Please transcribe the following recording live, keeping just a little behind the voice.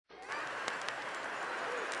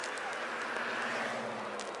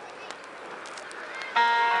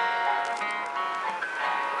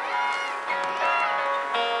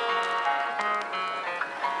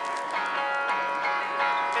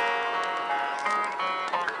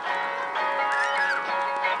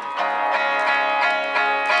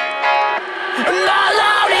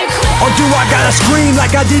do I gotta scream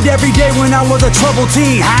like I did every day when I was a troubled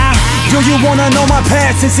teen, huh? Do you wanna know my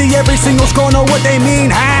past and see every single score, know what they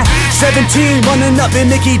mean, huh? 17, running up in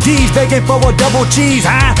Mickey D's, begging for a double cheese,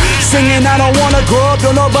 huh? Singing I don't wanna grow up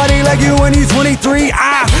to nobody like you when he's 23,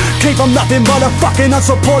 I came from nothing but a fucking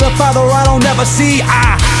unsupportive father I don't ever see,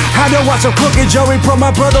 I had to watch a crooked jury put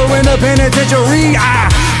my brother in the penitentiary,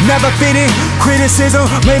 I never fit in, criticism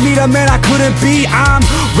made me the man I couldn't be, I'm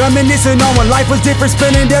reminiscing on when life was different,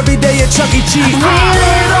 spending every day at Chuck E. Cheese. We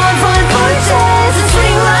live on front porches and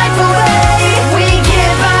swing life away. We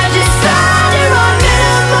get by just fine and on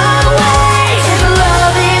minimum wage. If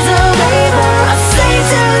love is a labor, I'll save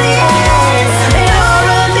till the end. And I'll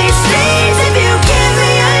run these streets if you give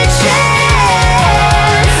me a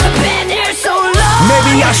chance. I've been here so long.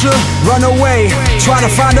 Maybe I should run away, try to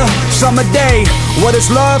find a summer day. What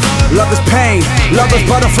is love? Love is pain. Love is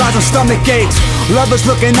butterflies and stomach aches. Love is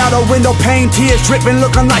looking out a window pane, tears dripping,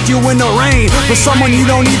 looking like you in the rain. For someone you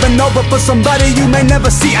don't even know, but for somebody you may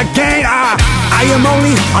never see again. I am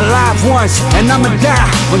only alive once, and I'ma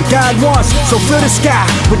die when God wants. So fill the sky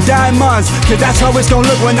with diamonds, cause that's how it's gonna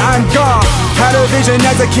look when I'm gone. Had a vision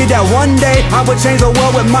as a kid that one day I would change the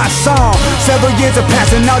world with my song. Several years have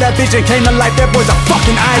passed and now that vision came to life. That boy's a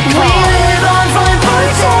fucking icon. We live on front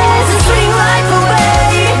porches and swing life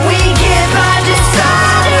away. We get by just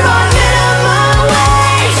fine and on minimum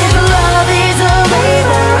wage. If love is a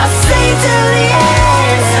labor, I'll save till the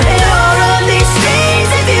end. And I'll run these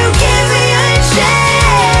streets if you give me a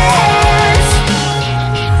chance.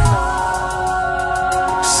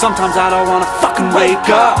 Sometimes I don't wanna fucking wake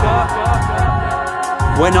up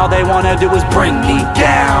when all they wanna do is bring me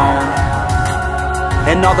down.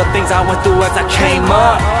 And all the things I went through as I came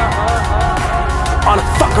up are the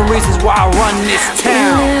fucking reasons why I run this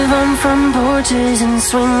town. We live on front porches and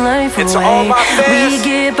swing life away. It's all my We fans.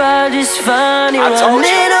 get by just fine I on told you.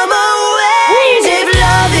 minimum wage. If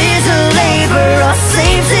love is a labor, I'll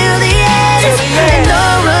save till the end. Till the end. And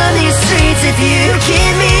I'll run these streets if you keep